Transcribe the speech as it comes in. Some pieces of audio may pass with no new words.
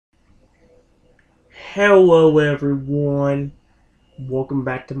Hello everyone, welcome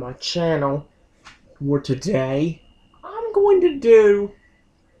back to my channel, where today I'm going to do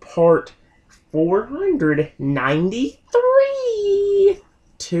part 493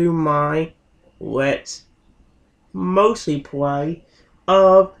 to my Let's Mostly Play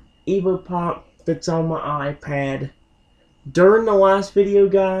of Evopop that's on my iPad. During the last video,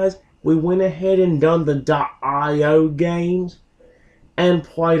 guys, we went ahead and done the .io games and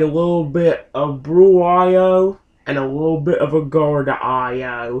played a little bit of Brew.io and a little bit of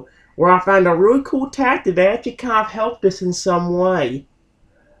Agar.io, where I found a really cool tactic that actually kind of helped us in some way.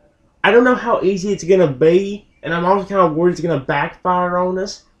 I don't know how easy it's going to be, and I'm also kind of worried it's going to backfire on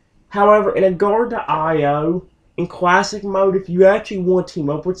us. However, in Agar.io, in Classic mode, if you actually want to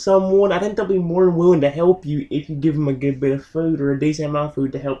team up with someone, I think they'll be more than willing to help you if you give them a good bit of food or a decent amount of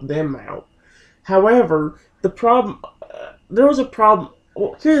food to help them out. However, there was a problem.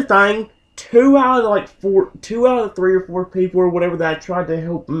 Well, here's the thing: two out of the 3 or 4 people or whatever that I tried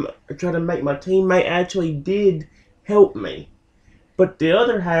to try to make my teammate actually did help me, but the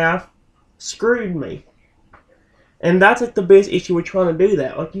other half screwed me. And that's like the biggest issue with trying to do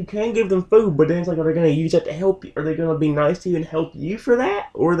that. Like, you can give them food, but then it's like, are they going to use that to help you? Are they going to be nice to you and help you for that?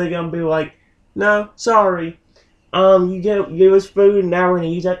 Or are they going to be like, no, sorry, you give us food and now we're going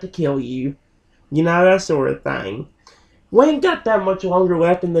to use that to kill you? You know, that sort of thing. We ain't got that much longer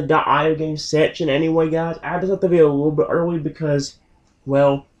left in the .io game section anyway, guys. I just have to be a little bit early because,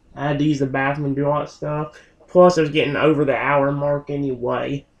 well, I had to use the bathroom and do all that stuff. Plus, I was getting over the hour mark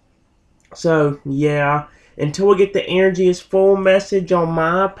anyway. So, yeah. Until we get the energy is full message on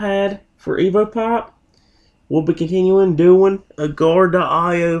my iPad for Evopop, we'll be continuing doing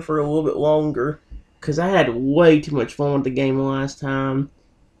Agar.io for a little bit longer. Because I had way too much fun with the game last time.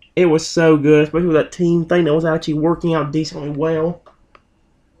 It was so good, especially with that team thing that was actually working out decently well.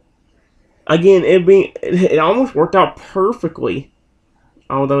 Again, it almost worked out perfectly.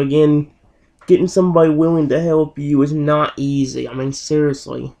 Although, again, getting somebody willing to help you is not easy. I mean,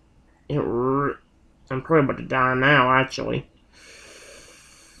 seriously. I'm probably about to die now, actually.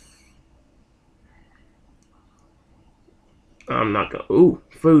 I'm not gonna... Ooh,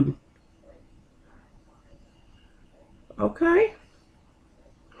 food. Okay.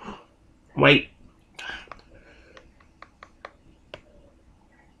 Wait.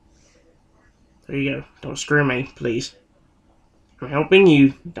 There you go. Don't screw me, please. I'm helping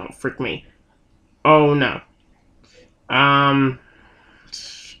you. Don't freak me. Oh, no. Um...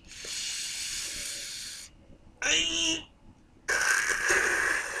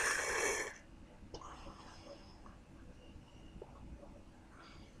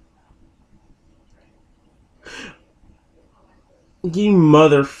 You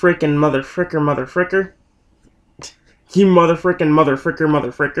mother frickin' mother fricker mother fricker. You mother frickin' mother fricker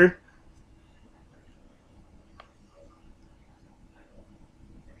mother fricker.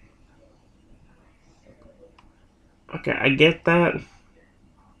 Okay, I get that.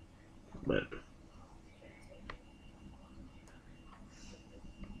 But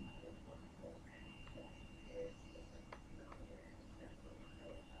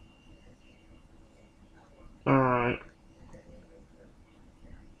alright.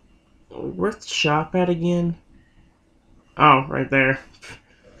 Where's the shop at again? Oh, right there.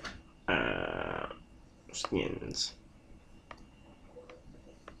 Skins.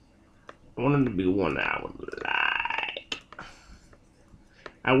 I wanted to be one that I would like.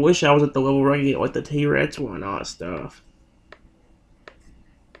 I wish I was at the level where I could get like the T-Rex one and all that stuff.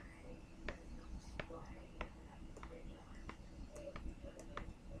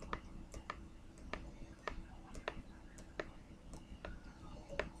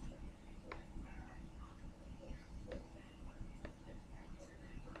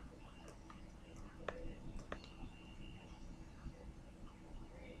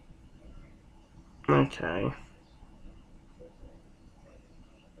 Okay.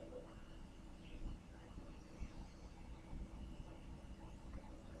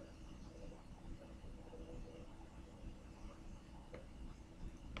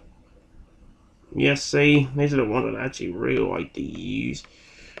 Yes, see, these are the ones that I actually really like to use.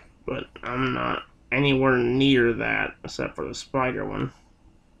 But I'm not anywhere near that, except for the spider one.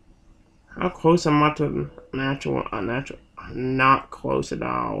 How close am I to natural, unnatural? Not close at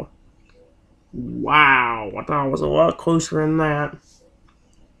all. Wow, I thought I was a lot closer than that.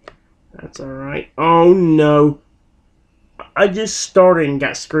 That's alright. Oh no. I just started and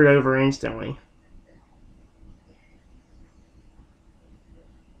got screwed over instantly.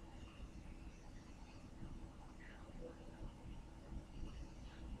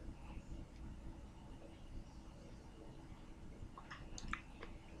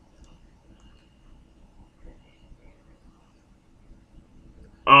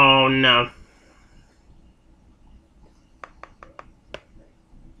 no.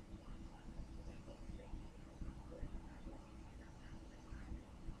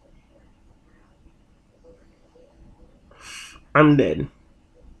 I'm dead.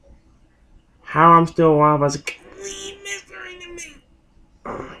 How I'm still alive as a complete mystery to me.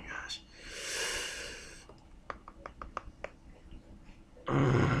 Oh my gosh.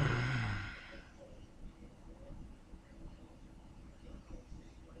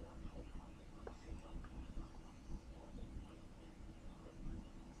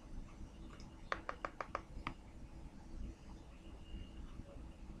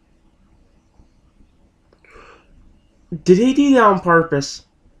 Did he do that on purpose?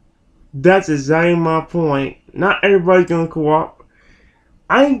 That's exactly my point. Not everybody's gonna co-op.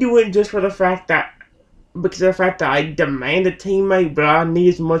 I ain't doing it just for the fact that because of the fact that I demand a teammate, but I need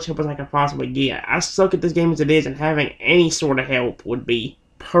as much help as I can possibly get. I suck at this game as it is, and having any sort of help would be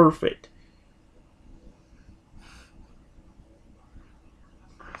perfect.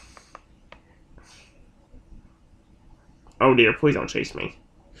 Oh dear, please don't chase me.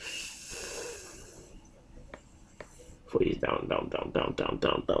 Please don't.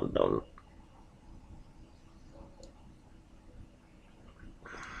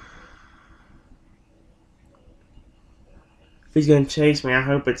 If he's gonna chase me, I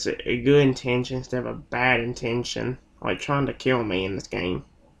hope it's a good intention instead of a bad intention. Like trying to kill me in this game.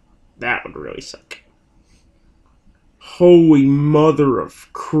 That would really suck. Holy mother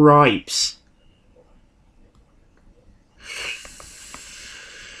of cripes.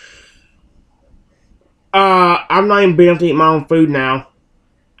 I'm not even being able to eat my own food now.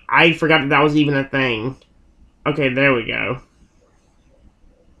 I forgot that was even a thing. Okay, there we go.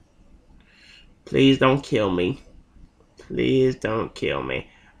 Please don't kill me. Please don't kill me.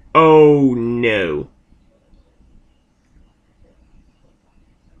 Oh no.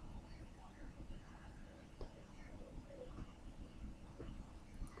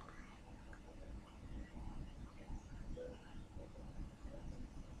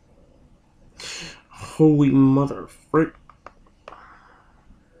 Holy mother frick.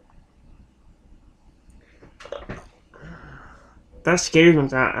 That scares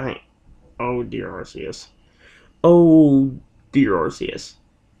me. Oh dear Arceus. Oh dear Arceus.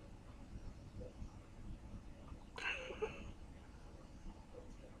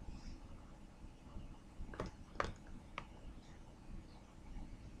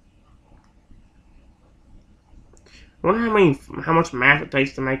 I wonder how much math it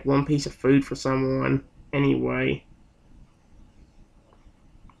takes to make one piece of food for someone. Anyway.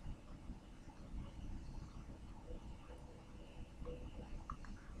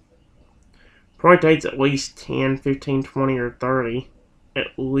 Probably takes at least 10, 15, 20, or 30. At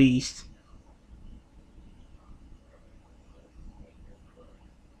least.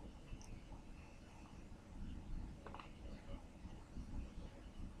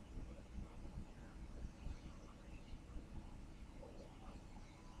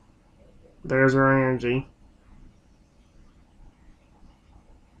 There's our energy.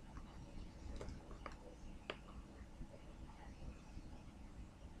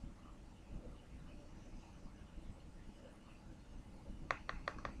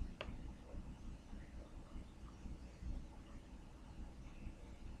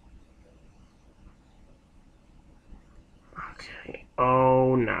 Okay.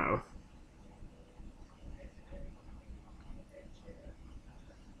 Oh no.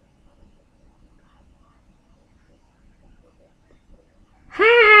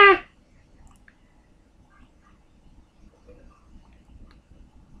 Ha!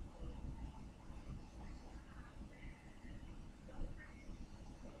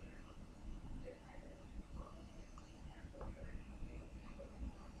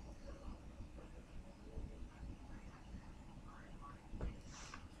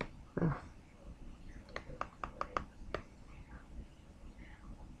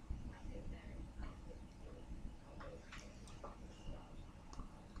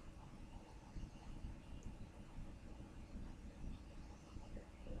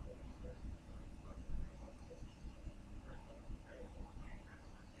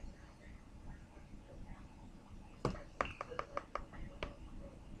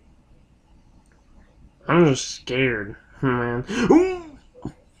 I'm just scared, man. Ooh!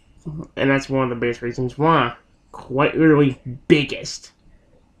 And that's one of the biggest reasons why. Quite literally biggest.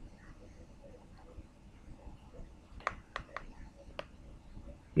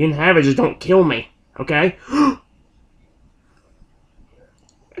 You can have it, just don't kill me, okay?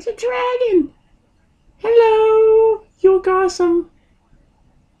 It's a dragon! Hello! You look awesome!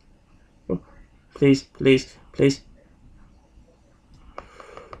 Please, please, please.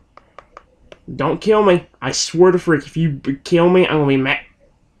 Don't kill me. I swear to freak, if you kill me, I'm gonna be mad.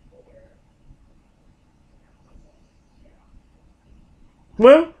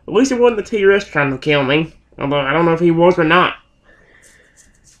 Well, at least it wasn't the T-Rex trying to kill me. Although, I don't know if he was or not.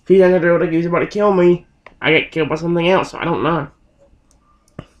 If he doesn't know what he was about to kill me, I get killed by something else, so I don't know.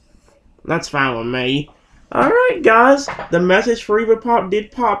 That's fine with me. Alright, guys. The message for Evopop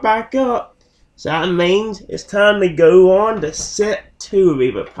did pop back up. So that means it's time to go on to set 2 of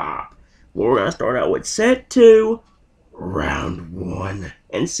Evopop. We're going to start out with set 2, round 1,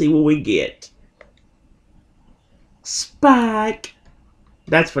 and see what we get. Spike.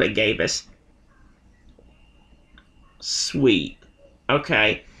 That's what it gave us. Sweet.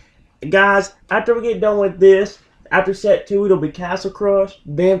 Okay. Guys, after we get done with this, after set 2, it'll be Castle Crush.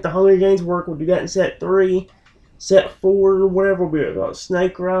 Then if the Hunger Games work, we'll do that in set 3. Set 4, whatever, will be about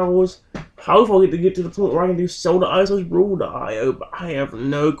Snake Rivals. Hopefully I'll get to the point where I can do Soda Iso's Rule to IO, but I have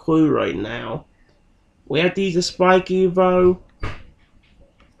no clue right now. We have to use a Spike Evo.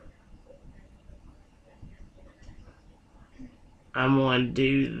 I'm going to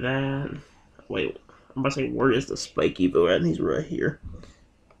do that. Wait, I'm about to say, where is the Spike Evo at? He's right here.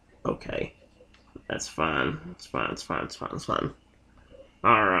 Okay. That's fine. It's fine, it's fine, it's fine, it's fine.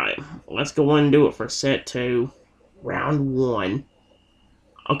 Alright, let's go on and do it for set 2. Round 1.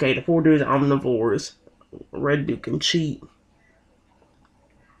 Okay, the 4 dudes are omnivores. Red dude can cheat.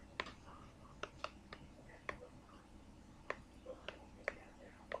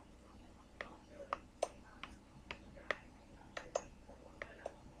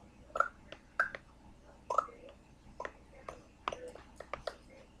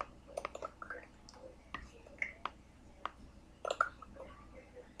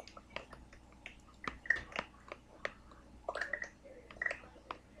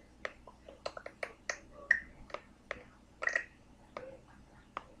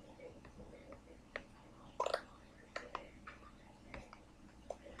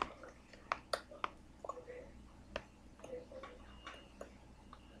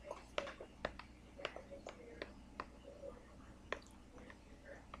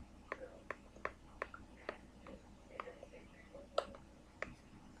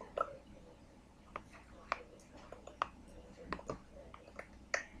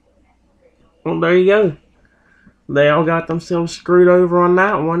 Well, there you go. They all got themselves screwed over on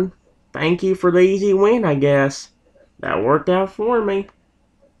that one. Thank you for the easy win, I guess. That worked out for me.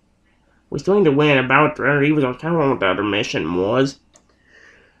 We still need to win about 300 evils. I was kind of wondering what the other mission was.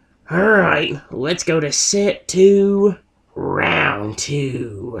 Alright, let's go to set 2, round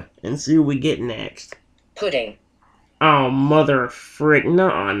 2, and see what we get next. Pudding. Oh, mother frick,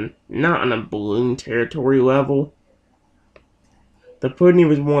 not on a balloon territory level. The pudding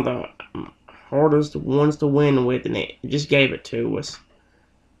was one of the hardest ones to win with, and it just gave it to us.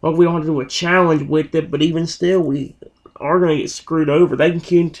 Well, we don't have to do a challenge with it, but even still, we are going to get screwed over. They can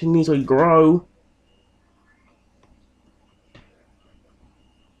continuously grow.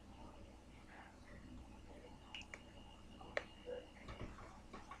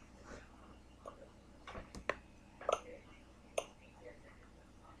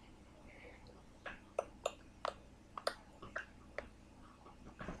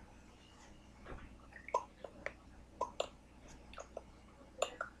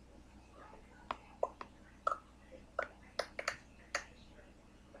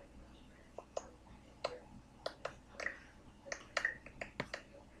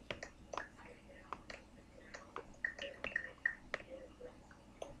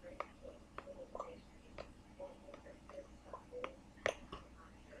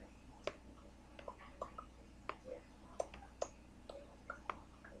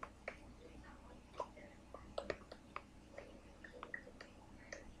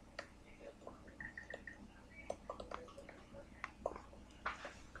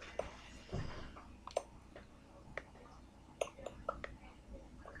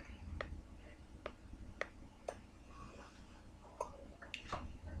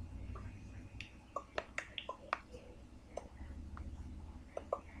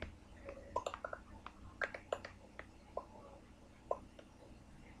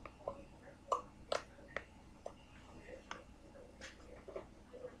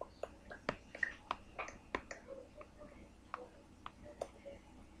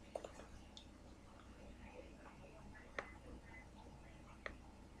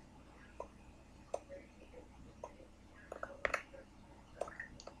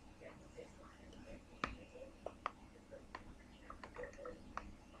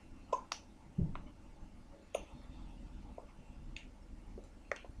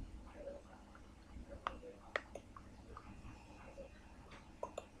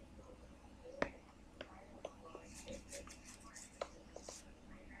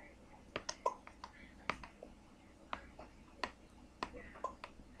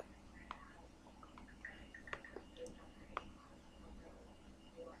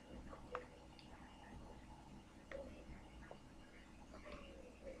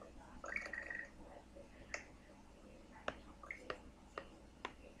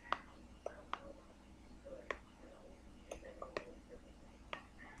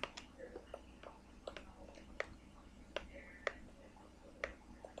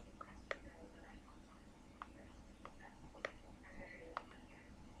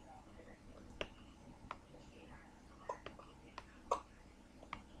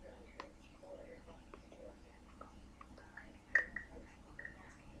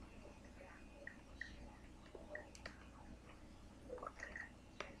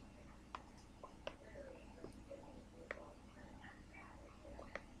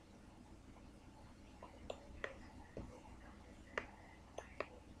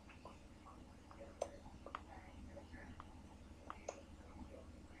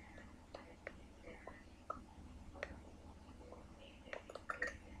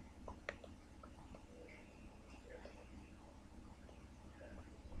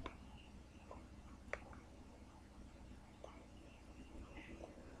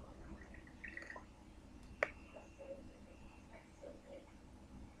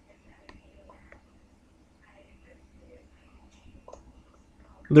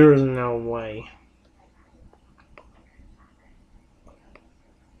 There is no way.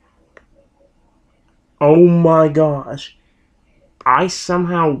 Oh my gosh. I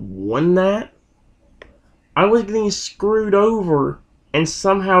somehow won that? I was getting screwed over and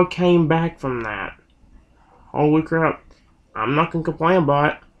somehow came back from that. Holy crap. I'm not gonna complain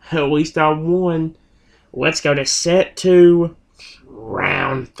about it. At least I won. Let's go to set 2,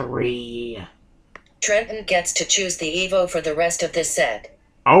 round 3. Trenton gets to choose the Evo for the rest of this set.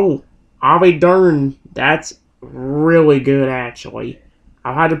 Oh, I'll be darned. That's really good, actually.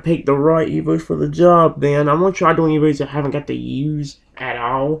 I had to pick the right Evos for the job then. I'm gonna try doing Evos I haven't got to use at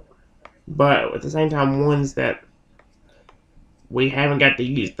all. But at the same time, ones that we haven't got to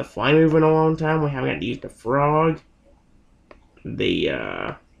use the Flame Move in a long time. We haven't got to use the Frog.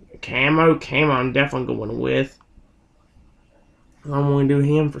 The Camo I'm definitely going with. I'm going to do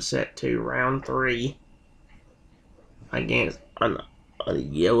him for set 2, round 3. Against a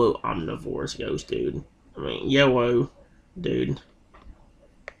yellow Omnivorous Ghost dude. I mean, yellow dude.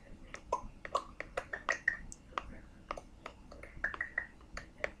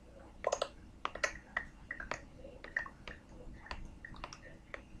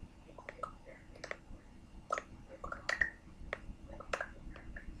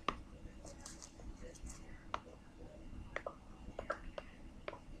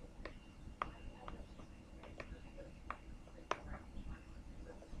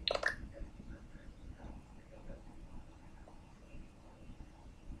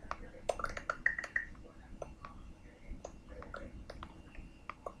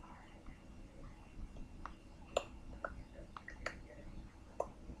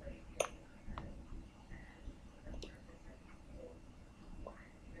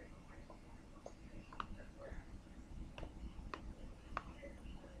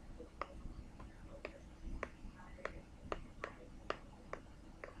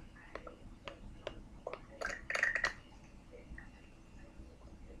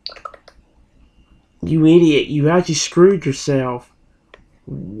 You idiot, you actually screwed yourself.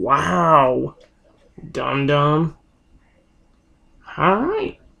 Wow. Dum dum.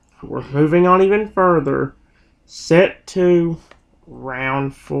 Alright. We're moving on even further. Set 2,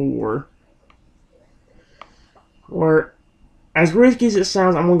 round 4. Or, as risky as it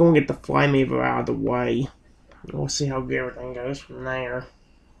sounds, I'm going to get the Flame Evo out of the way. We'll see how good everything goes from there.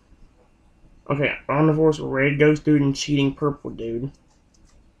 Okay, Omnivore's red ghost dude and cheating purple dude.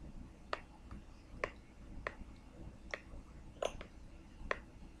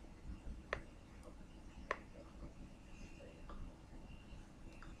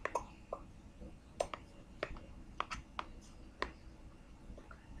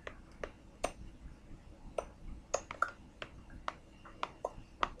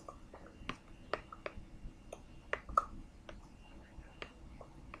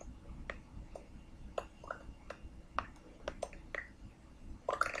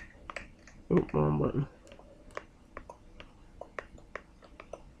 Oh, wrong button.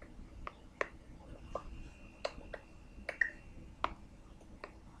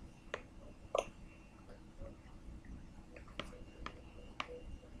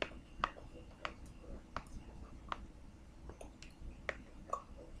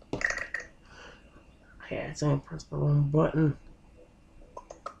 Yeah, it's only pressed the wrong button.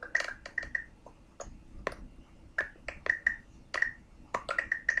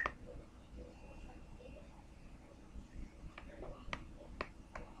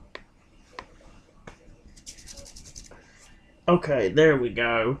 Okay, there we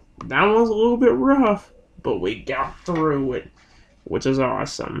go. That was a little bit rough, but we got through it, which is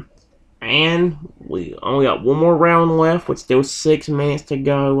awesome. And we only got one more round left, with still 6 minutes to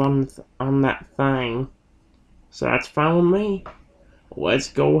go on that thing. So that's fine with me. Let's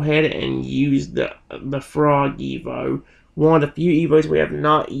go ahead and use the Frog Evo. One of the few Evos we have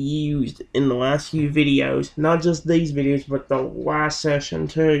not used in the last few videos. Not just these videos, but the last session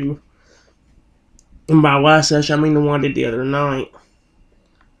too. And by last session, I mean the one I did the other night.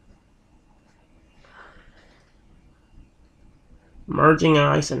 Merging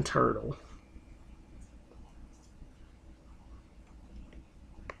Ice and Turtle.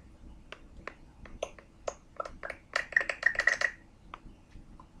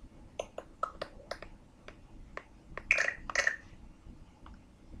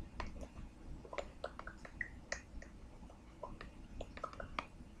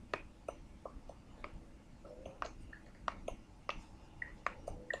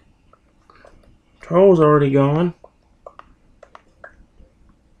 Troll's already gone.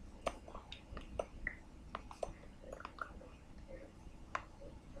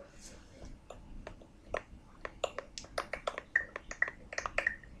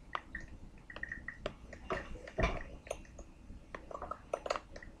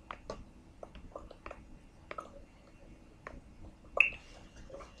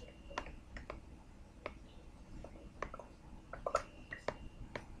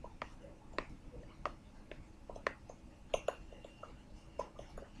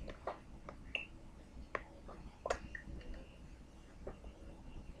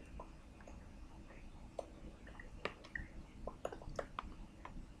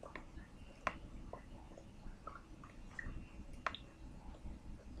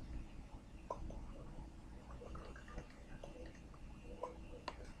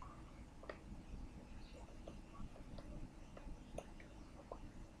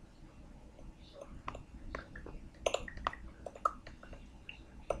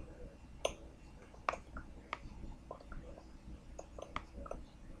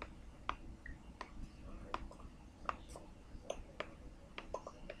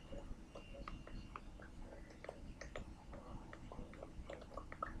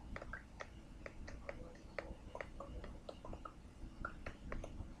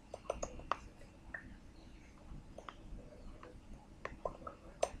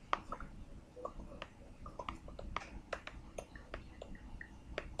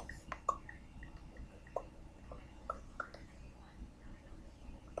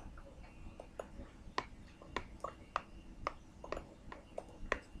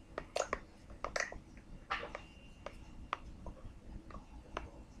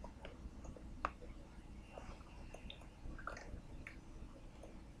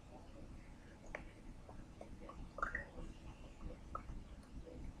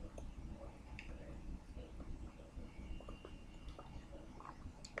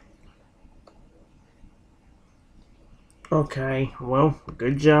 Okay, well,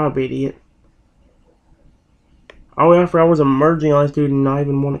 good job, idiot. Oh, after I was emerging on this dude, and not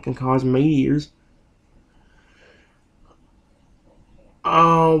even one that can cause meteors.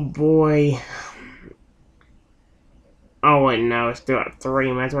 Oh boy. Oh wait, no, it's still at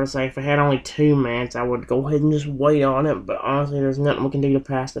 3 minutes. I would say if it had only 2 minutes, I would go ahead and just wait on it. But honestly, there's nothing we can do to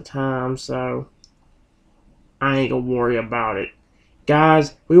pass the time, so I ain't gonna worry about it.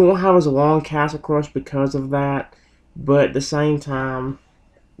 Guys, we won't have as long Castle Crush because of that, but at the same time,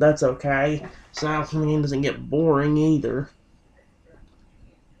 that's okay. Sound Command doesn't get boring either.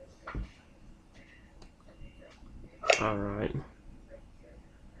 Alright.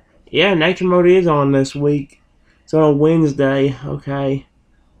 Yeah, Nature Mode is on this week. It's on a Wednesday, okay.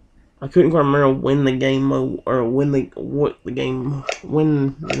 I couldn't quite remember when the game mode, or when the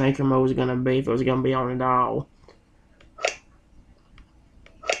Nature Mode was gonna be, if it was gonna be on at all.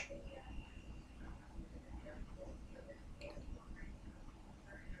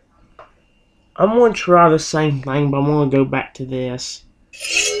 I'm gonna try the same thing, but I'm gonna go back to this.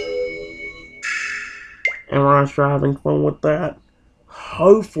 And we're gonna try having fun with that.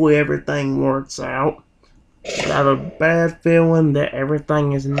 Hopefully everything works out. But I have a bad feeling that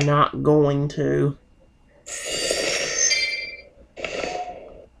everything is not going to.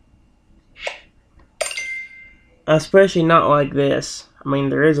 Especially not like this. I mean,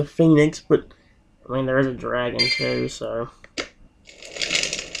 there is a phoenix, but I mean, there is a dragon too, so.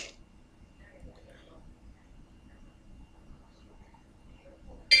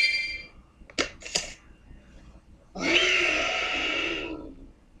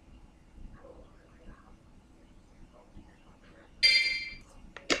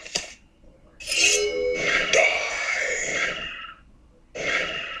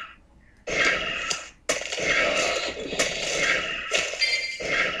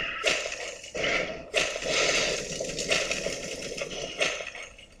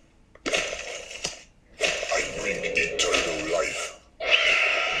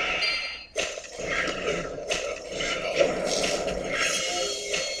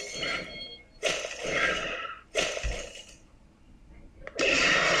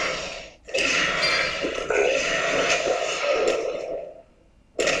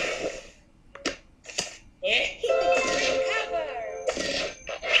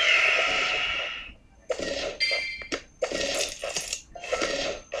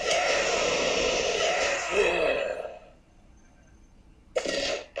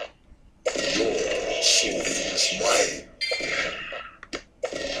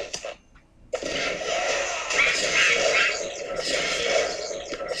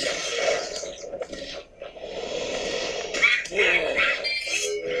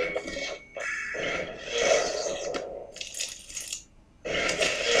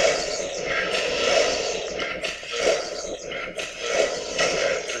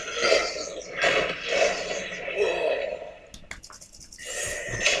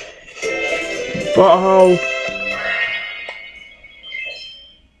 Butthole.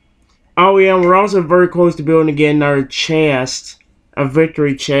 Oh yeah, we're also very close to building again our chest. A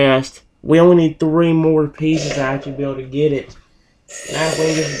victory chest. We only need 3 more pieces to actually be able to get it. Now if we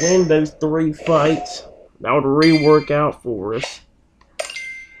can just win those 3 fights, that would rework out for us.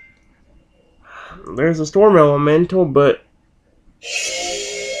 There's a storm elemental, but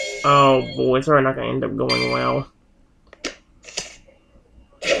oh boy, it's already not gonna end up going well.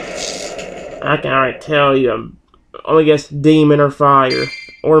 I can already tell you. I guess demon or fire.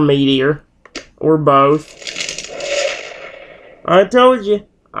 Or meteor. Or both. I told you.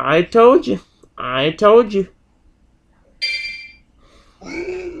 I told you. I told you.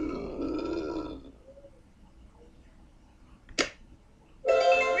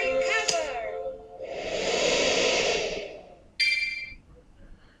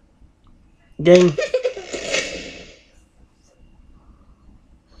 Game.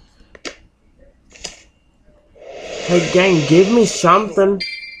 Hey, game, give me something.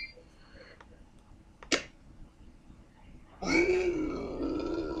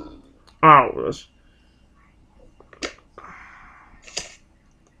 Oh, this.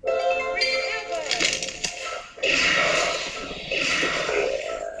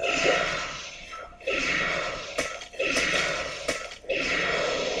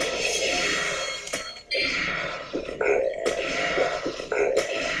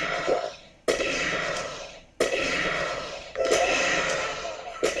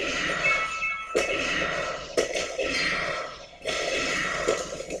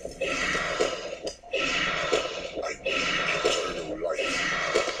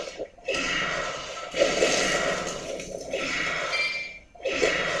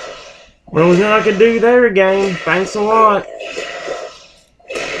 Well, there's nothing I can do there again. Thanks a lot.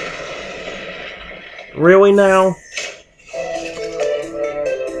 Really now?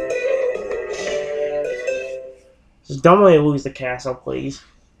 Just don't let me lose the castle, please.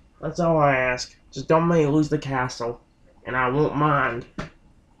 That's all I ask. Just don't let me lose the castle. And I won't mind.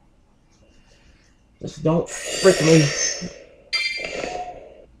 Just don't frick me.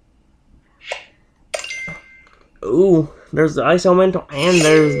 Ooh, there's the ice elemental and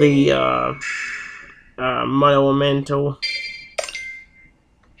there's the mud elemental.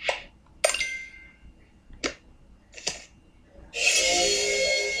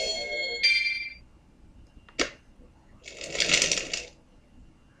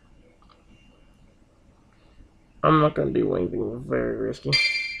 I'm not gonna do anything very risky.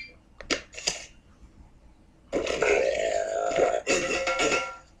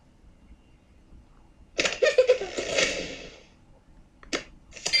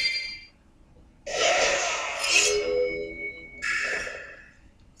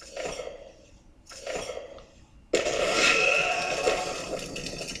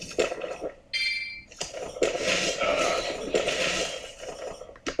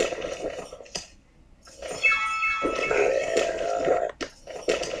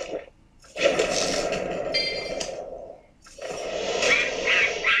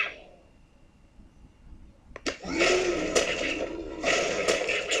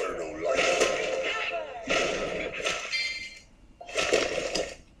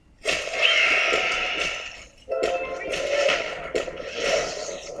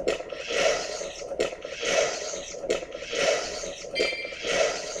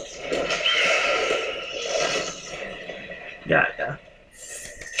 Yeah.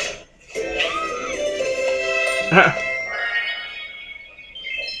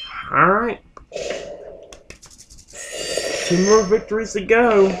 Alright. 2 more victories to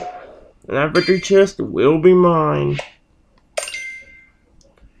go. And that victory chest will be mine.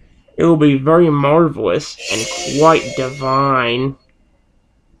 It will be very marvelous and quite divine.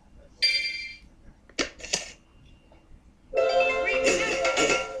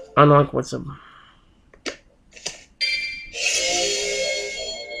 Unlike what's up.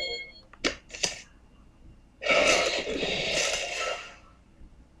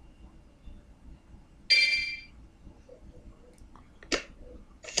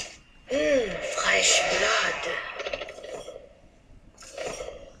 Fresh blood.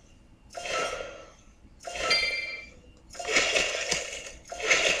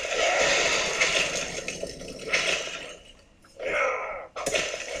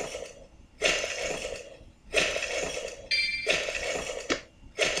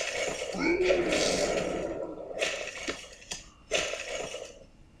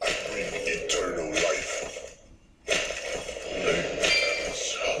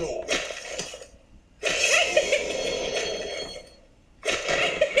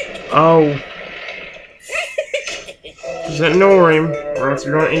 Oh. Just ignore him, or else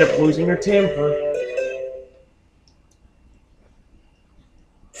you're gonna end up losing your temper.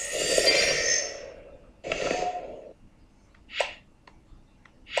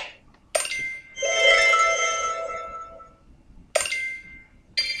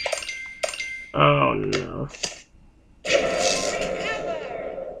 Oh no.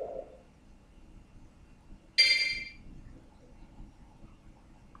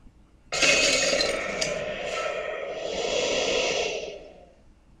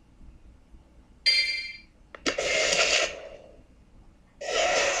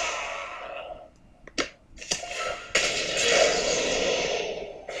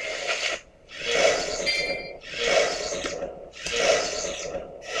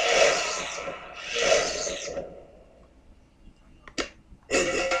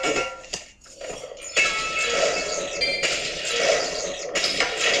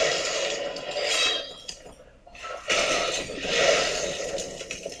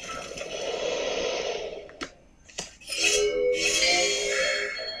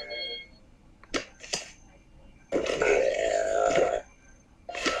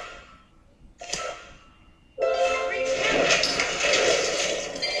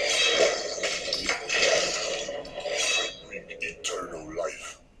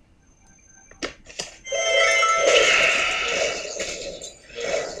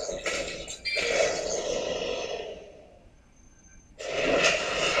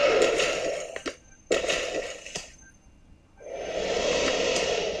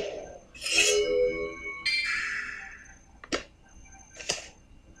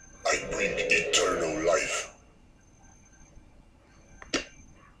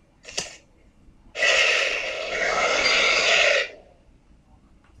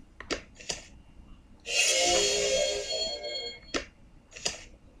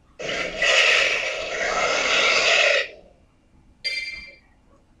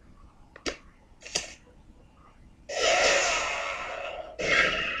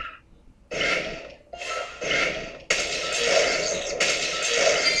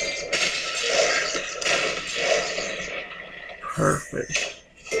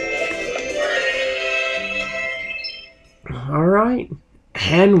 Alright.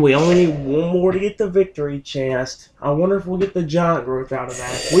 And we only need one more to get the victory chest. I wonder if we'll get the giant growth out of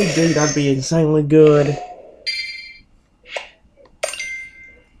that. If we do, that'd be insanely good.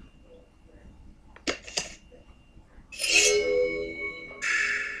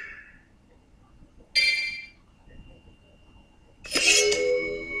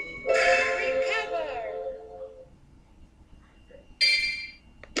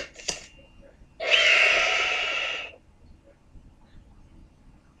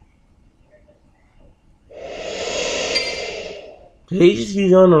 Did he just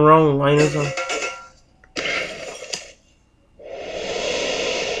use on the wrong lane or something?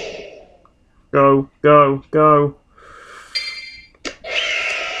 Go, go, go.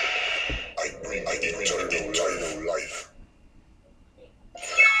 I bring eternal life.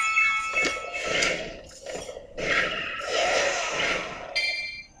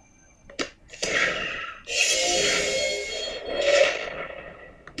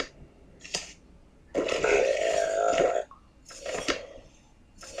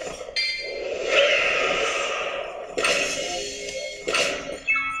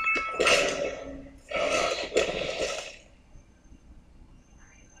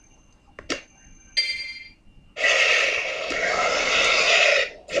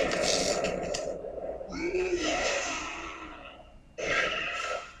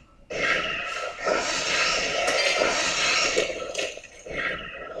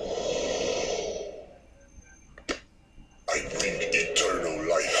 I bring eternal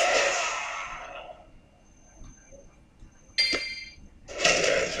life.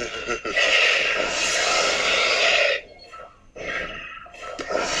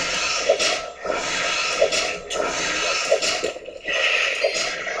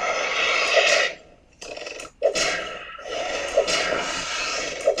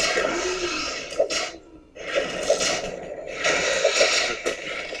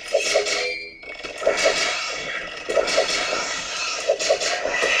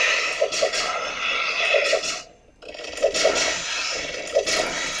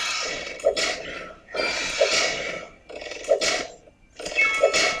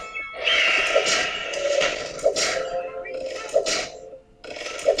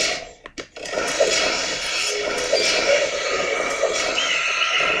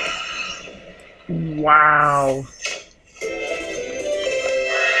 Wow.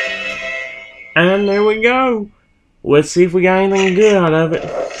 And there we go. Let's see if we got anything good out of it.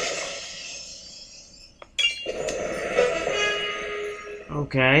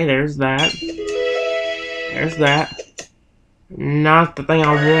 Okay, there's that. There's that. Not the thing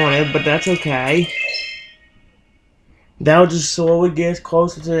I wanted, but that's okay. That'll just slowly get us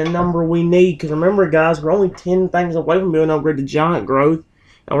closer to the number we need. Because remember, guys, we're only 10 things away from being upgraded to giant growth.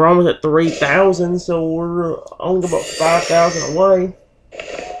 And we're almost at 3,000, so we're only about 5,000 away.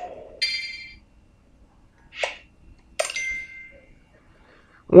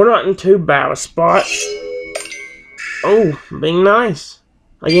 We're not in too bad a spot. Oh, being nice.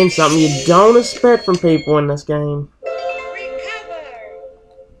 Again, something you don't expect from people in this game.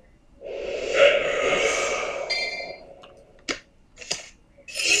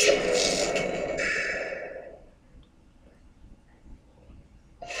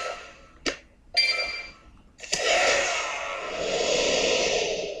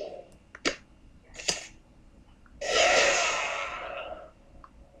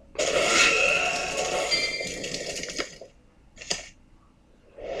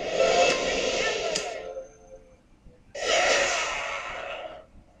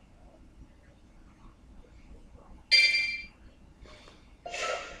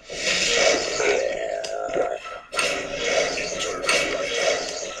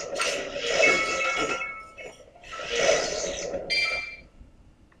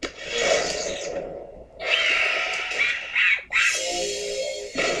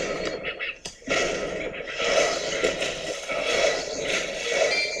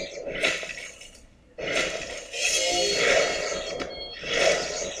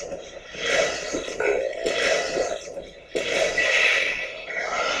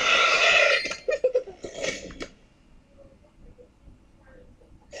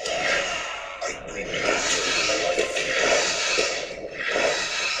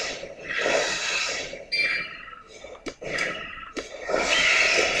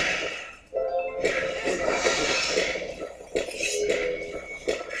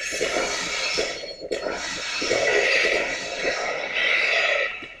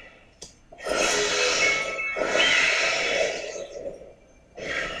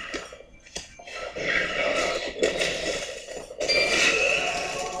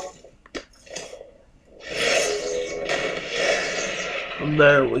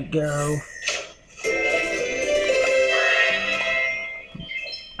 There we go.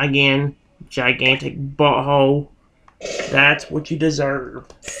 Again, gigantic butthole. That's what you deserve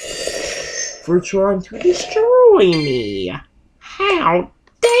for trying to destroy me. How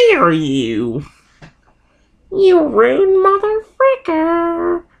dare you? You rude mother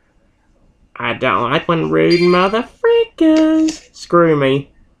fricker. I don't like when rude mother frickers. Screw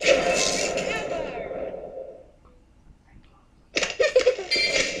me.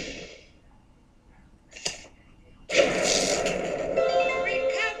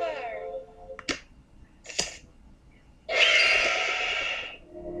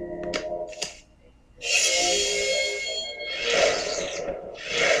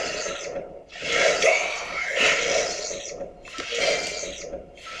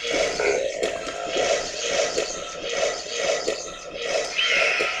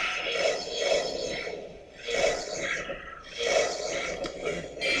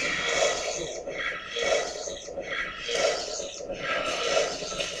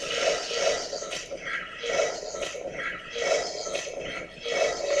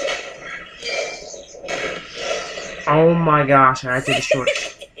 Oh my gosh, I had to destroy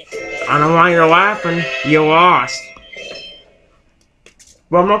it. I don't know why you're laughing. You lost.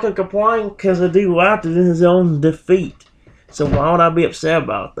 But I'm not gonna complain because I do laugh at his own defeat. So why would I be upset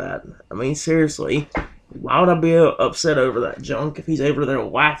about that? I mean, seriously. Why would I be upset over that junk if he's over there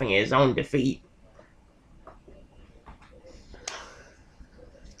laughing at his own defeat?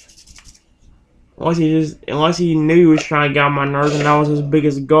 Unless he knew he was trying to get on my nerves and that was his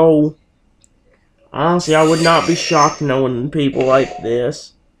biggest goal. Honestly, I would not be shocked knowing people like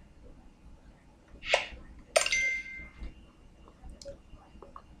this.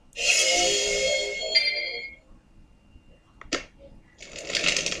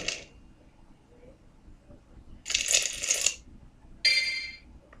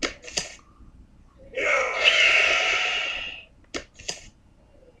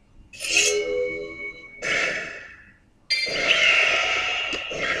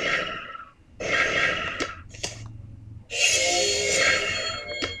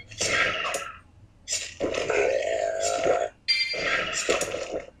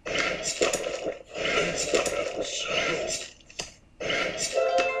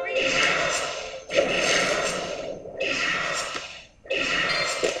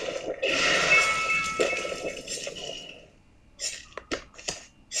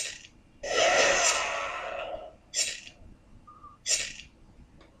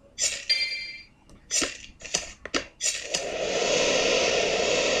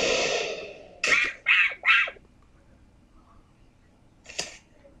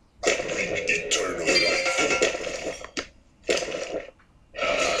 Eternal life.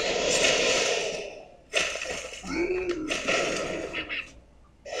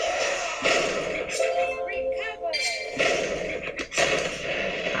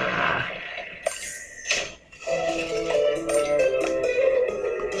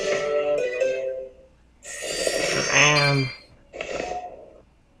 And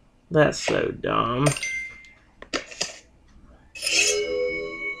that's so dumb.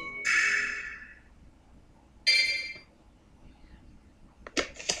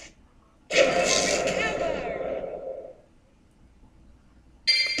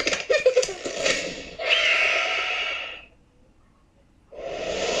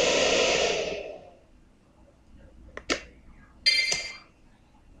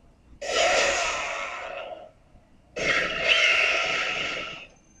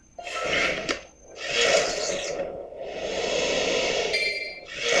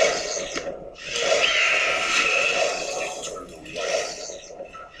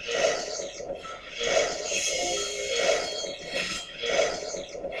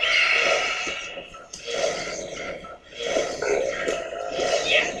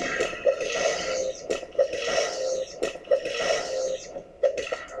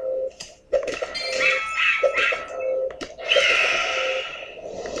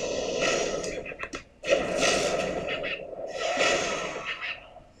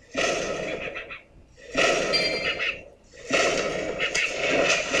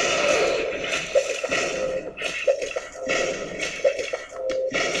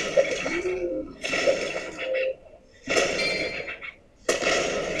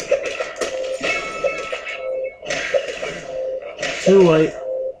 Too late.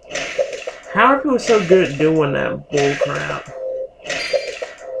 How are people so good at doing that bull crap?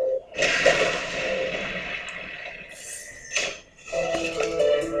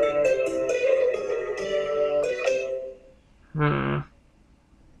 Hmm.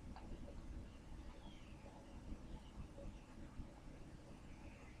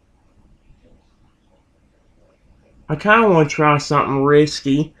 I kind of want to try something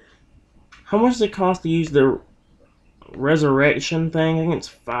risky. How much does it cost to use the resurrection thing? I think it's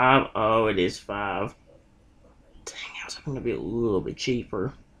 5. Oh, it is 5. Dang, I was hoping to be a little bit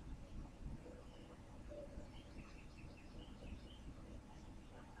cheaper.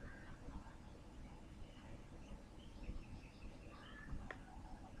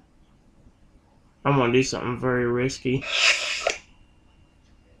 I'm gonna do something very risky.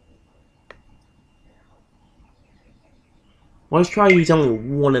 Let's try to use only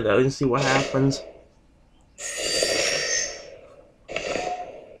one of those and see what happens.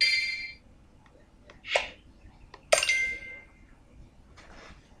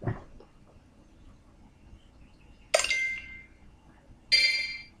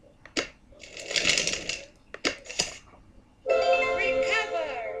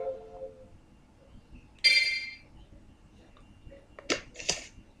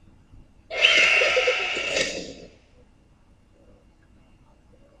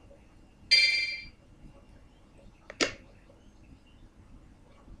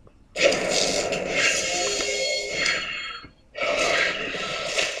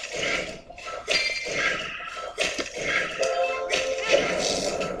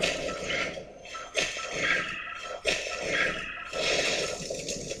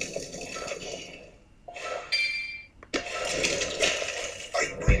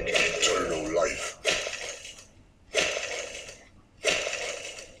 I bring eternal life.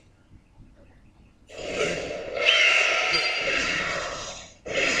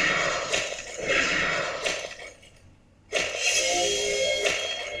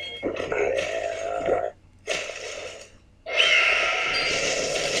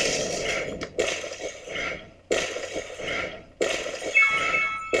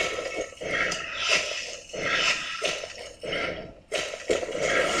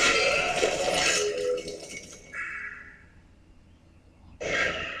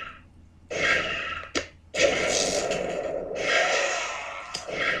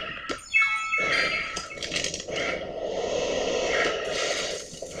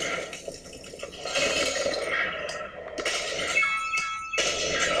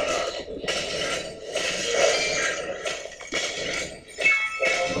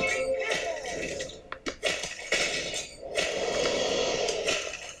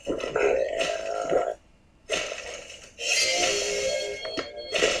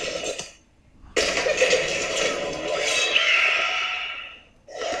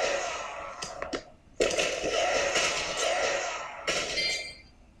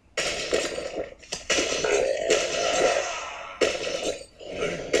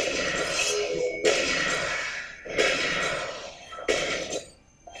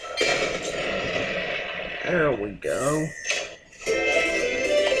 There we go.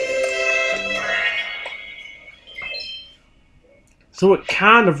 So it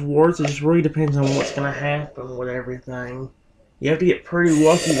kind of works, it just really depends on what's going to happen with everything. You have to get pretty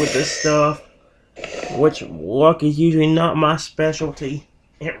lucky with this stuff, which luck is usually not my specialty.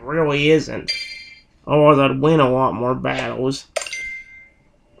 It really isn't. Otherwise I'd win a lot more battles.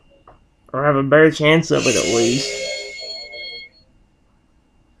 Or have a better chance of it at least.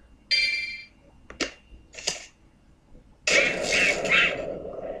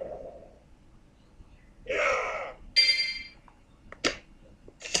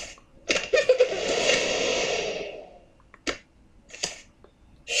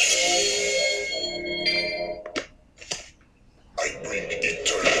 I bring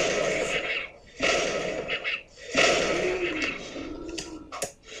eternal life.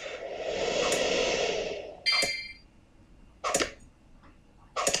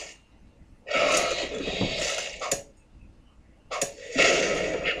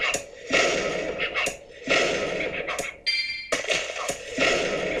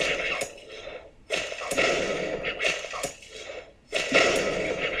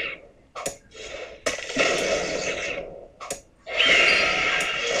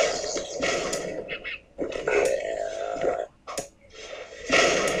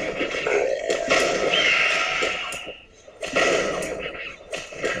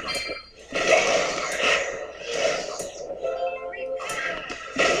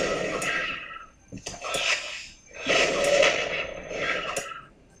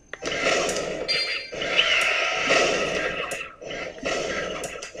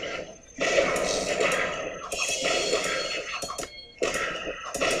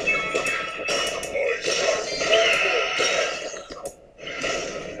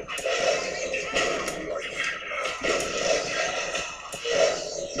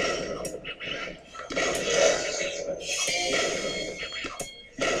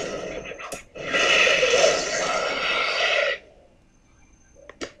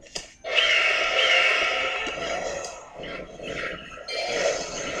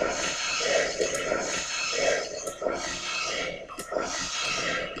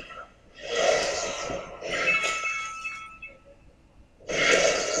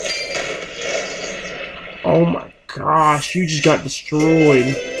 gosh, you just got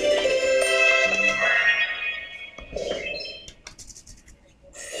destroyed.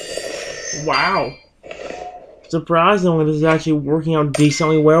 Wow. Surprisingly, this is actually working out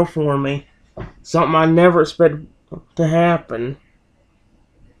decently well for me. Something I never expected to happen.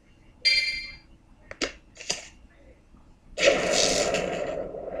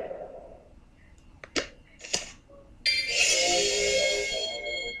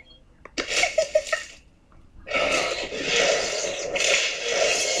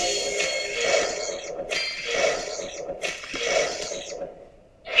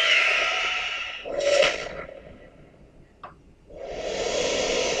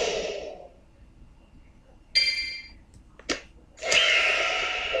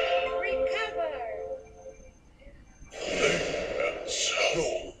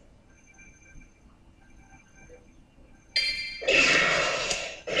 So,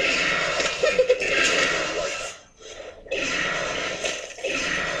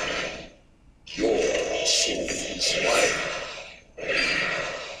 your soul is mine.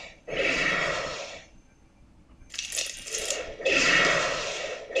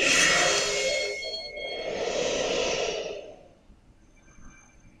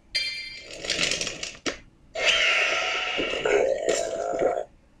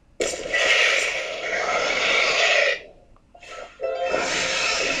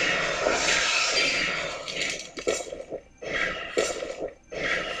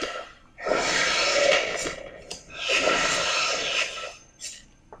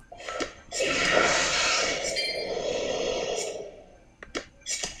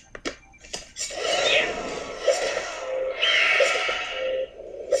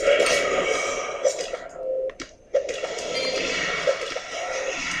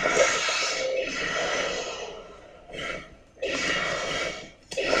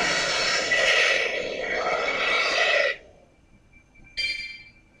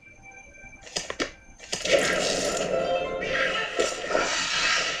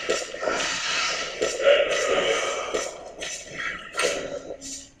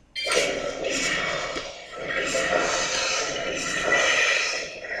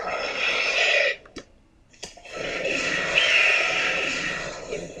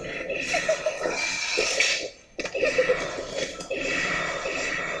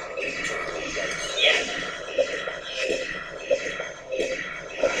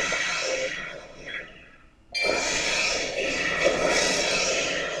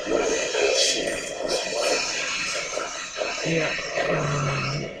 Yeah.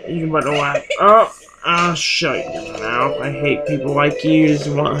 You better whack up. I'll shut your mouth. I hate people like you.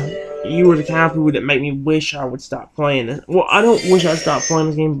 You were the kind of people that make me wish I would stop playing it. Well, I don't wish I'd stop playing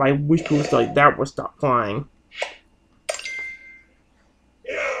this game, but I wish people like that would stop playing.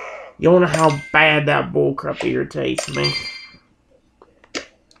 You don't know how bad that bullcrap irritates me.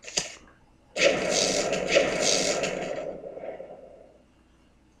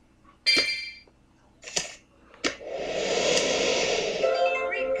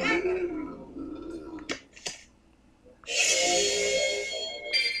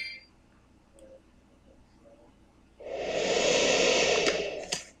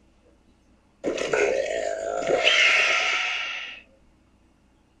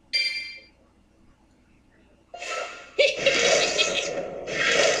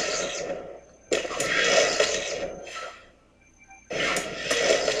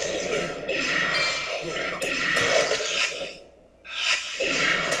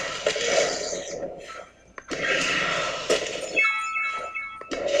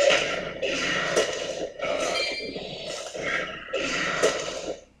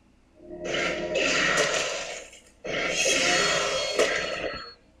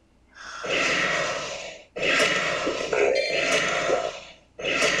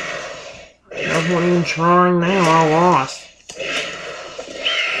 I wasn't even trying now. I lost.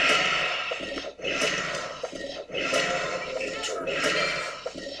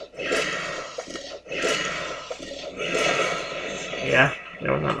 Yeah,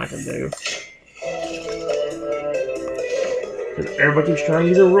 there was nothing I could do. Because everybody keeps trying to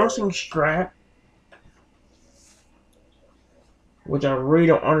use a rushing strap. Which I really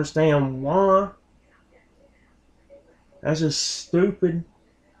don't understand why. That's just stupid.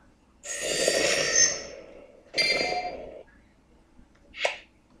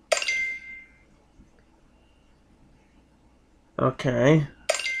 Okay.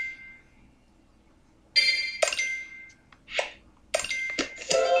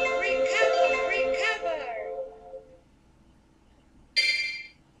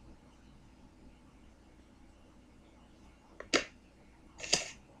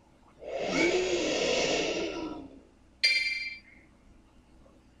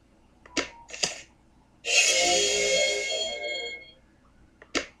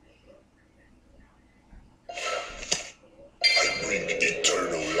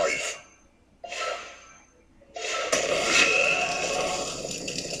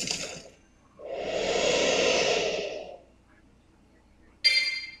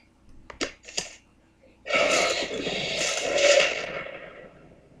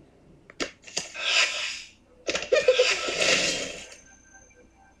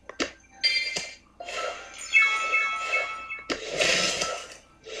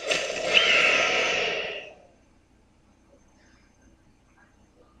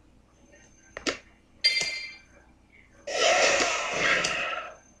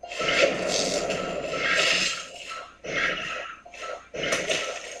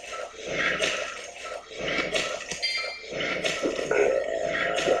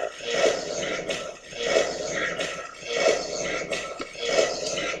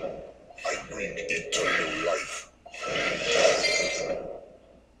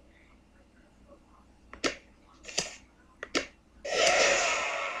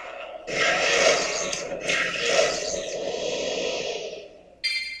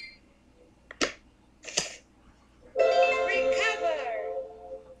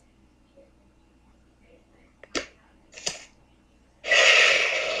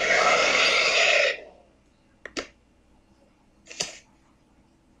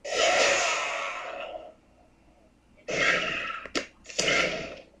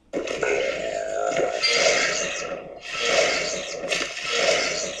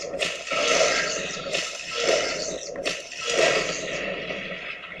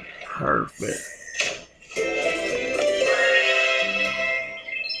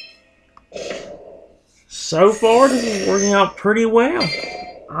 So far, this is working out pretty well.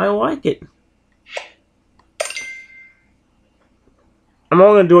 I like it. I'm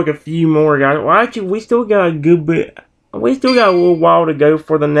only gonna do like a few more, guys. Well, actually, we still got a good bit. We still got a little while to go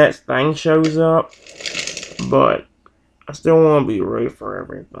before the next thing shows up. But I still want to be ready for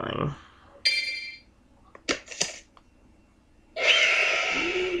everything.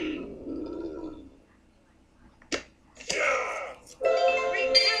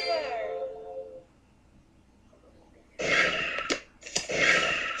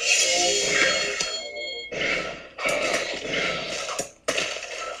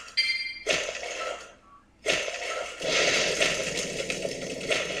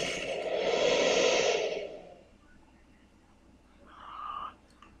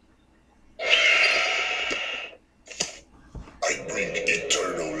 I bring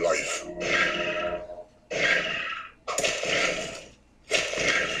eternal life.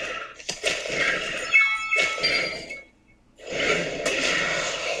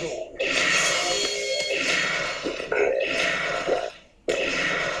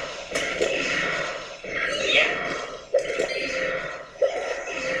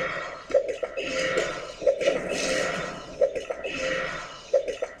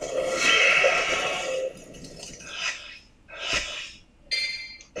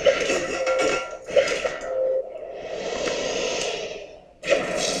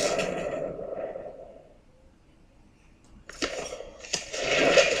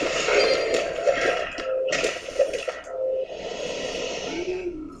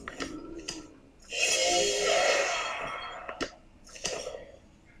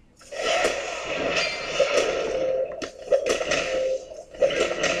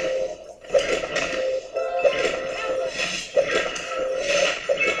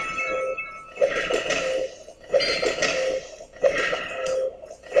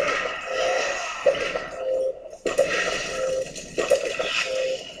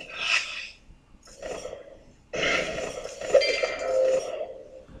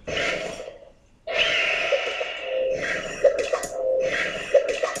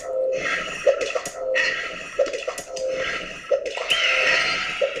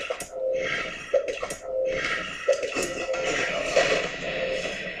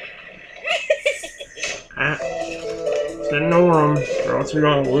 Ignore him, or else you're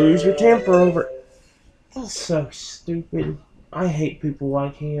gonna lose your temper over it. That's so stupid. I hate people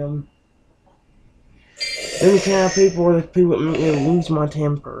like him. Them kind of people are the people that make me lose my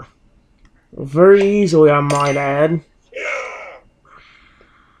temper. Very easily, I might add.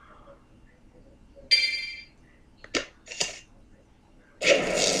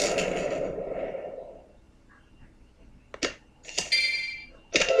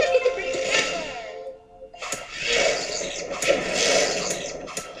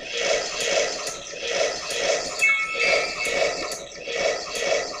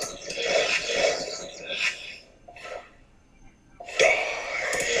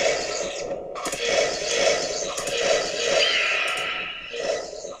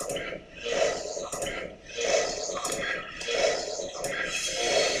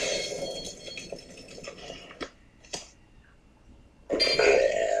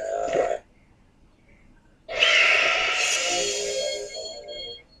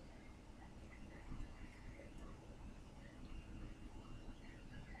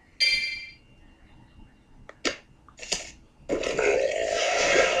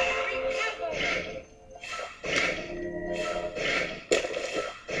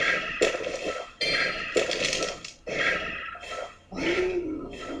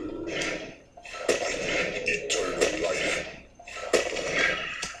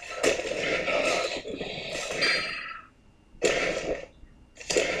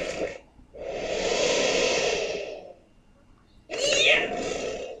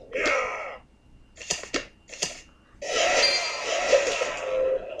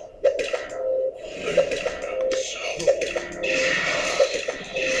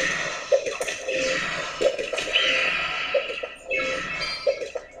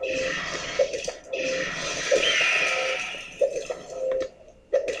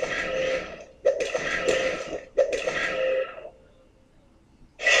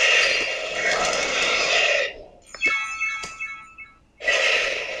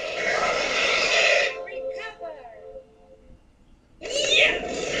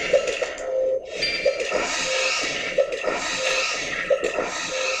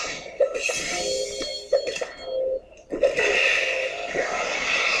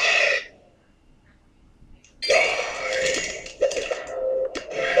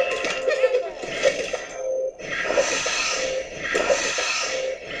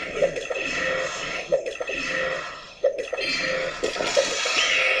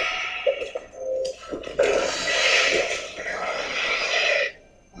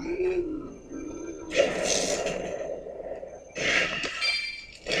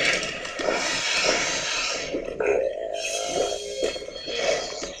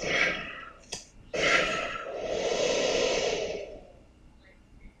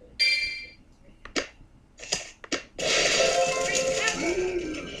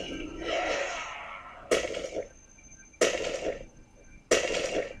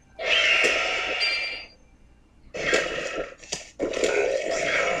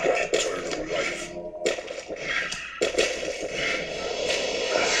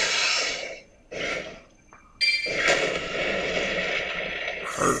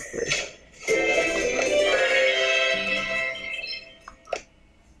 Perfect.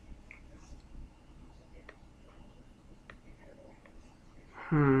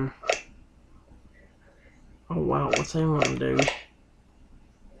 Oh wow, what's that want to do?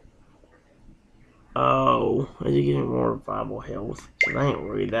 Oh, is he getting more viable health? So that ain't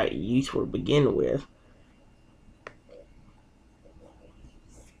really that useful to begin with.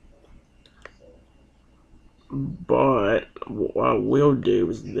 But what I will do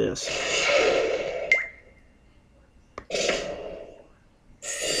is this.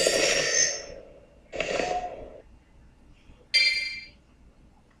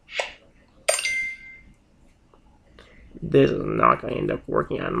 This is not going to end up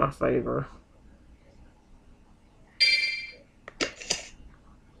working out in my favor.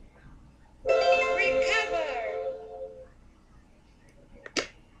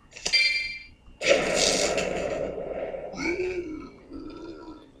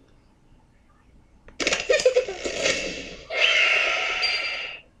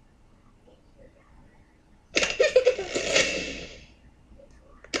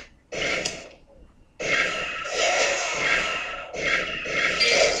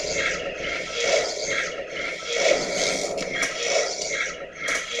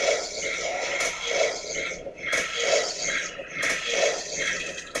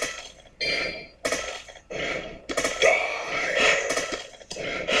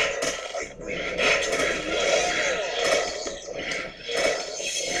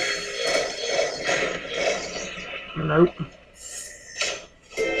 Nope.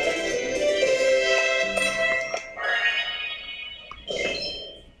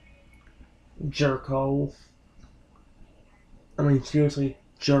 Jerkhole. I mean, seriously,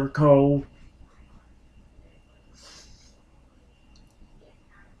 jerkhole.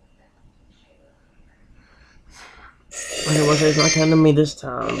 Okay, well, it's not coming to me this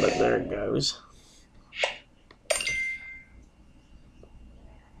time, but there it goes.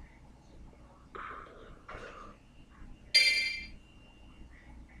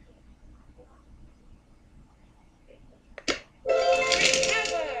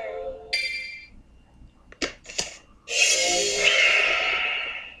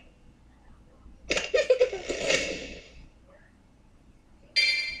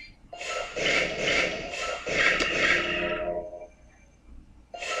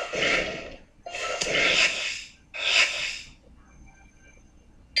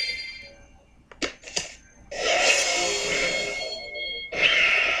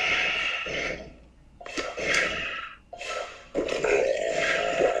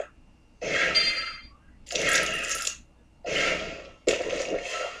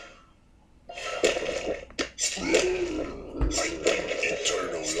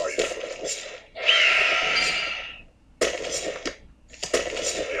 Eternal life.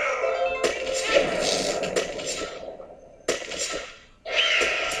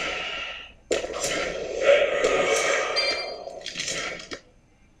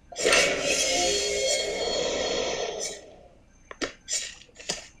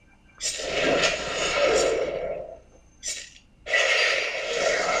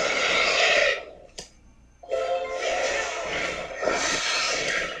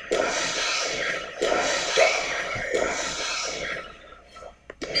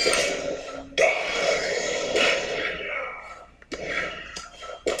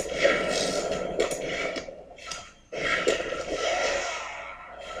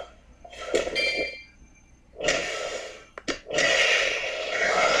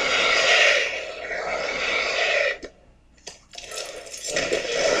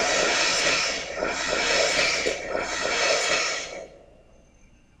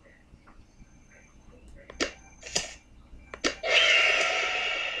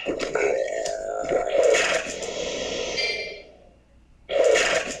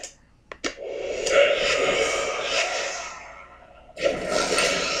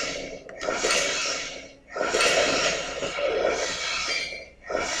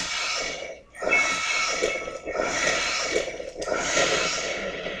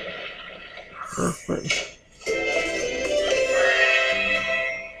 Perfect.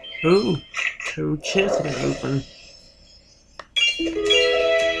 Ooh, two chests are open.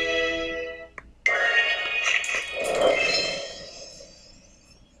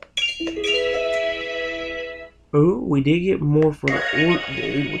 Ooh, we did get more for the orc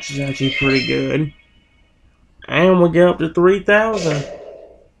dude, which is actually pretty good. And we get up to 3,000.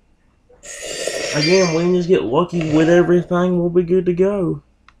 Again, we can just get lucky with everything, we'll be good to go.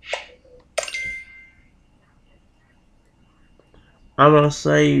 I'm gonna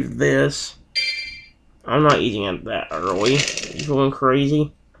save this. I'm not eating it that early. You going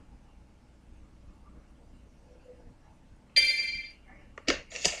crazy?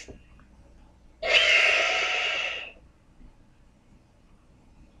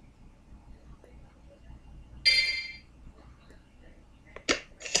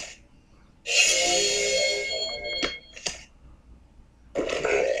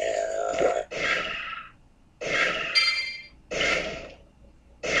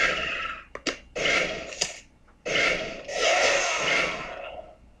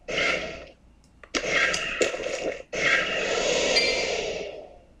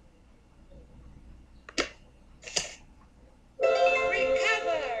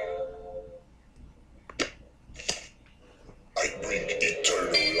 I bring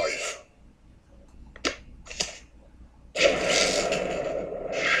eternal life.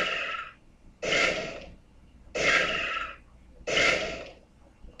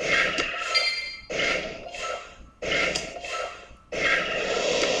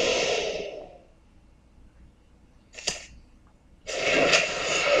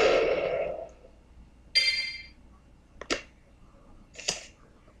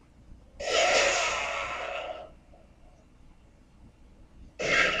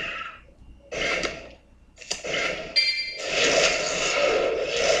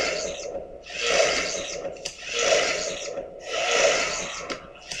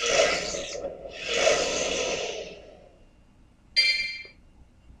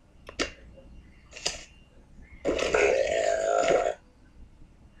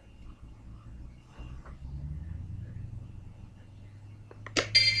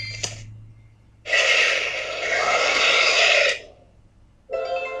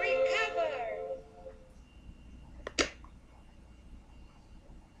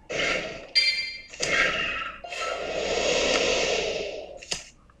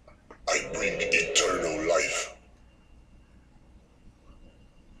 I bring eternal life.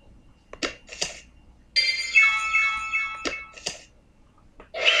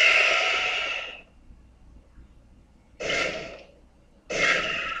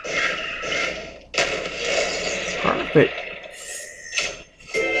 Perfect.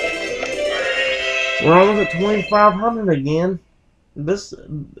 We're almost at 2,500 again. This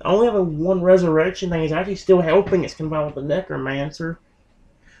only having one resurrection thing is actually still helping us combine with the necromancer.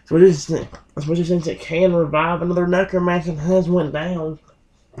 So it is, especially since it can revive another necromancer that has went down.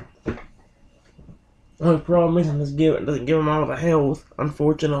 The only problem is it doesn't give him all the health,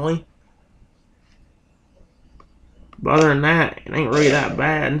 unfortunately. But other than that, it ain't really that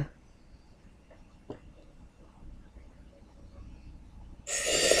bad.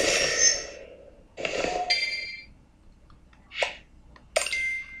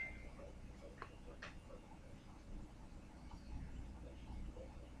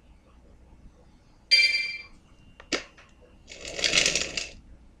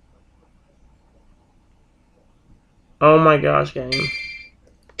 Oh my gosh, game.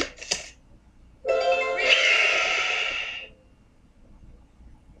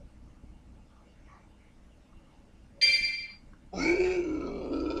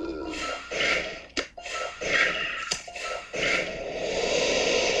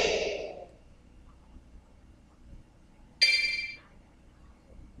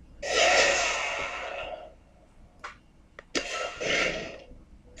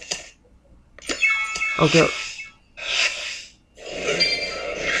 Okay.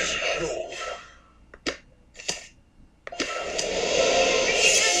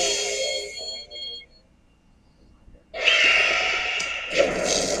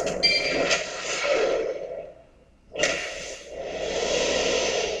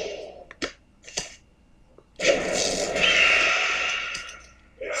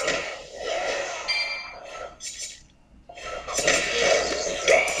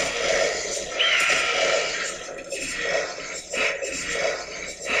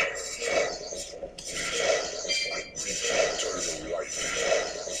 Eternal life.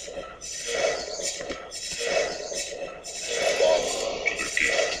 Bow to the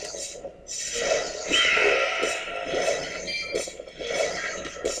king.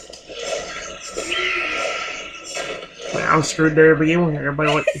 I'm screwed there to begin with.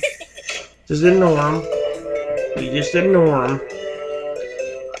 Everybody, what? Just ignore him. You just ignore him.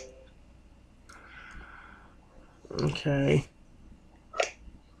 Okay.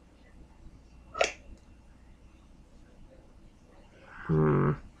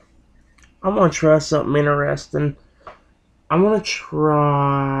 I'm gonna try something interesting. I'm gonna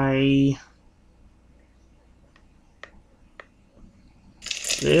try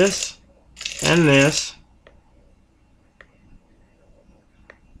this and this.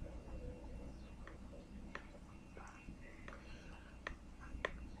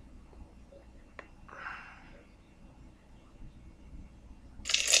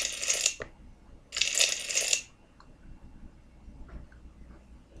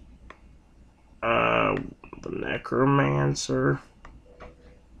 The Necromancer.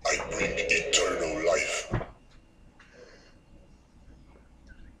 I bring eternal life.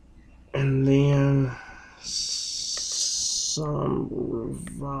 And then some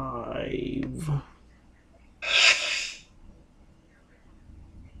revive.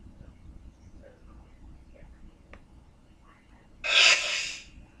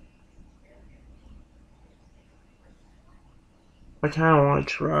 I kind of want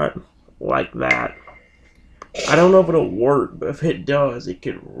to try it like that. I don't know if it'll work, but if it does, it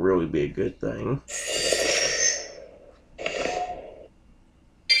could really be a good thing.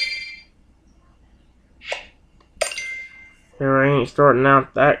 Here, I ain't starting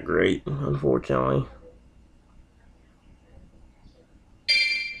out that great, unfortunately.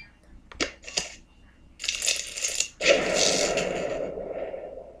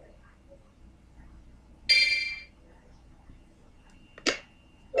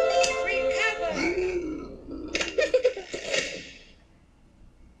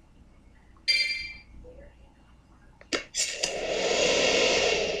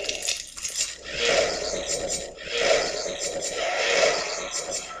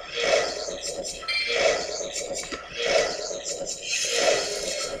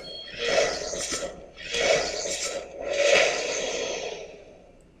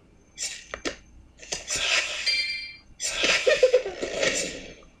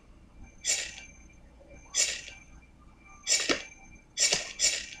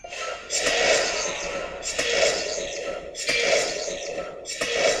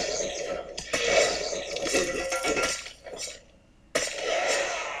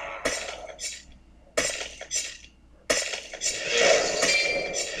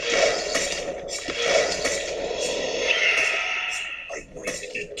 I bring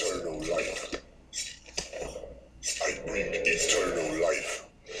eternal life. I bring eternal life.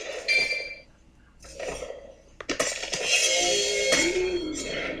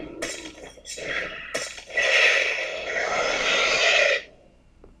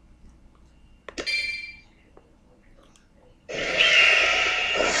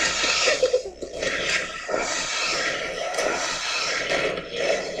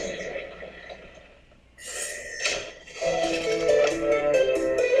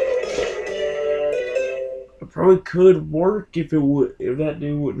 It probably could work if that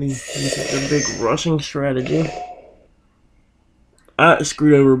dude wouldn't use such a big rushing strategy. I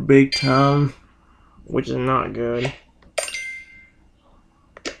screwed over big time, which is not good.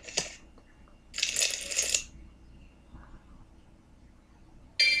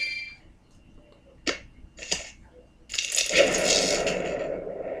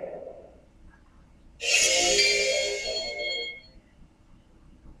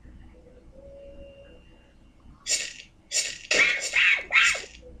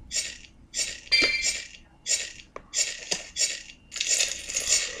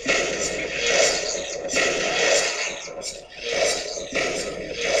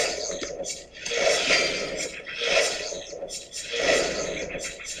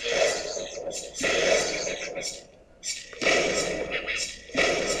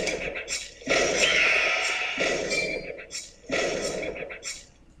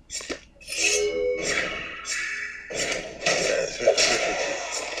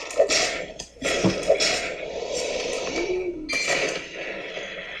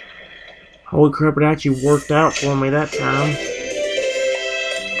 Holy crap, it actually worked out for me that time.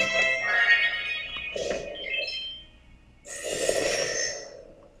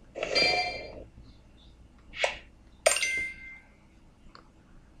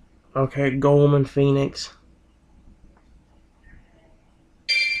 Okay, Golem and Phoenix.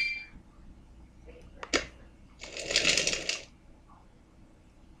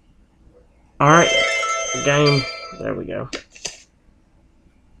 Alright, game. There we go.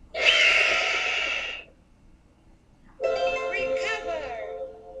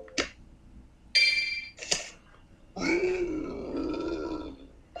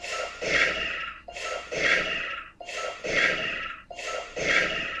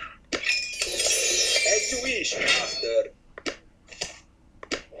 As you wish, master.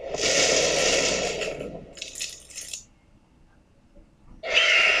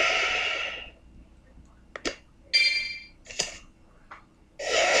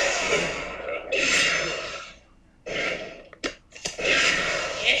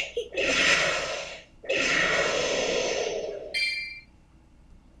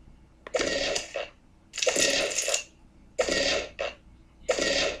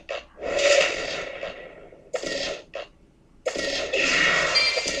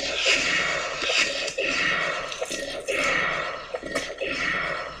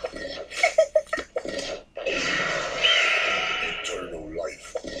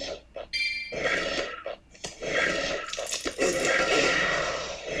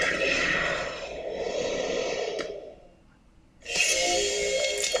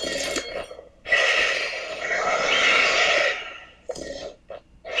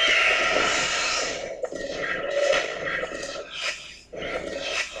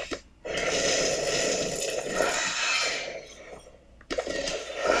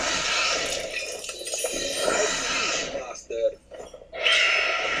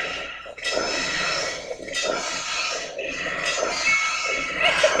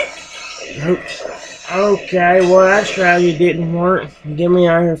 Okay, well that strategy didn't work. Get me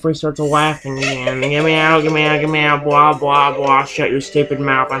out of here before he starts laughing again. Get me out, get me out, get me out, blah, blah, blah. Shut your stupid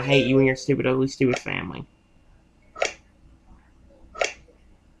mouth. I hate you and your stupid, ugly, stupid family.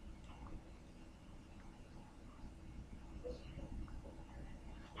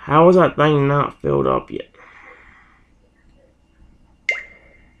 How is that thing not filled up yet?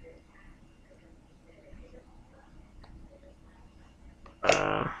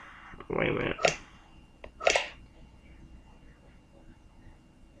 Wait a minute.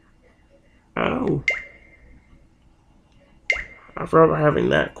 Oh. I forgot about having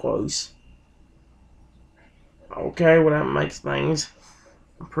that close. Okay, well that makes things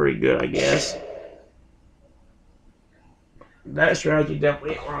pretty good, I guess. That strategy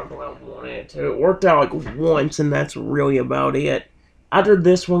definitely didn't work the way I wanted it to. It worked out like once, and that's really about it. After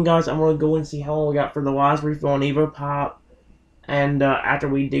this one, guys, I'm going to go and see how long we got for the last refill on Evopop. And after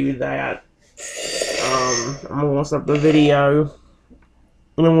we do that, I'm going to stop the video.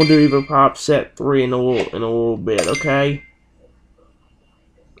 And then we'll do Evopop set 3 in a little bit, okay?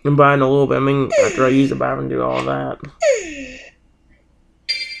 And by in a little bit, I mean after I use the bath and do all that.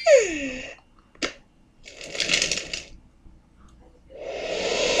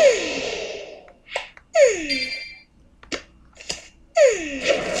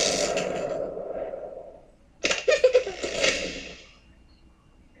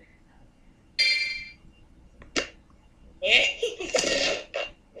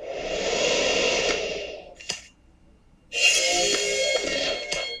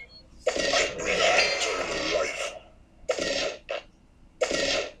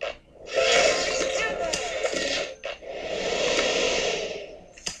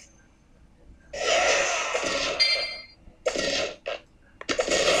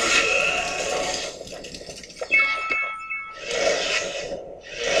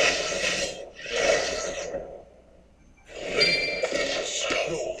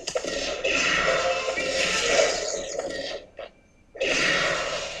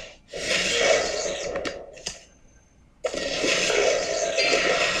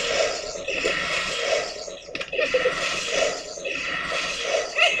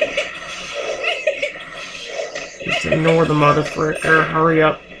 Just ignore the motherfucker. Hurry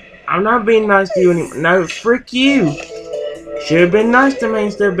up. I'm not being nice to you anymore. No, frick you. Should have been nice to me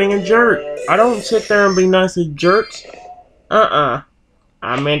instead of being a jerk. I don't sit there and be nice to jerks. I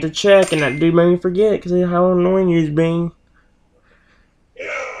meant to check, and that dude made me forget because of how annoying he was being.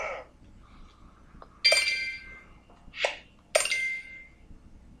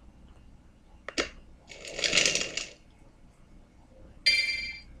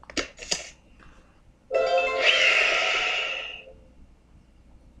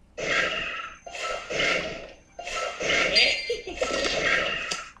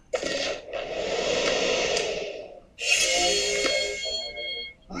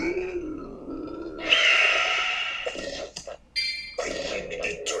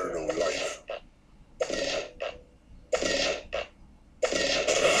 Eternal life.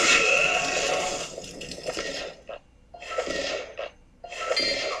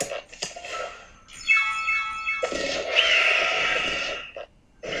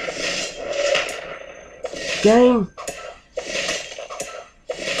 Game.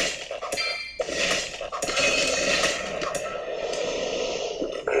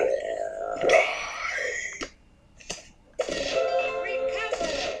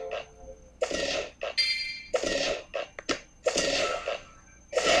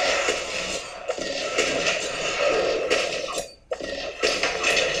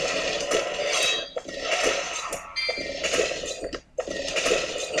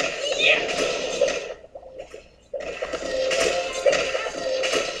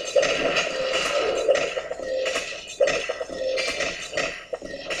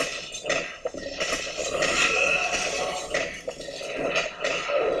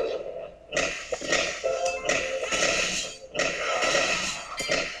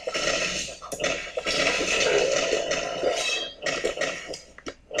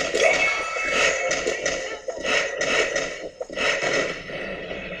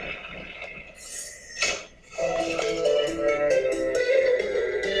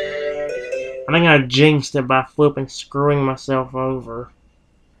 I think I jinxed it by flipping, screwing myself over.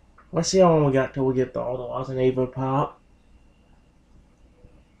 Let's see how long we got till we get all the laws in Evopop.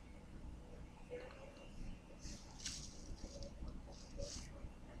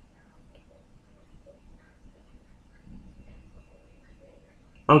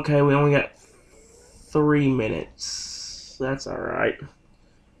 Okay, we only got 3 minutes. That's alright.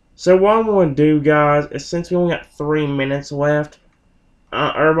 So what I'm going to do, guys, is since we only got 3 minutes left,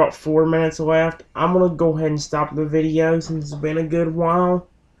 or about 4 minutes left. I'm gonna go ahead and stop the video since it's been a good while.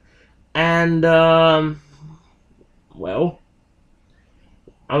 And well,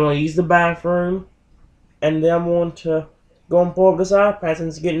 I'm gonna use the bathroom, and then I'm going to go and pull up this iPad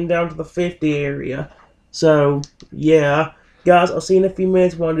since it's getting down to the 50 area. So yeah, guys, I'll see you in a few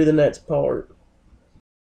minutes when I do the next part.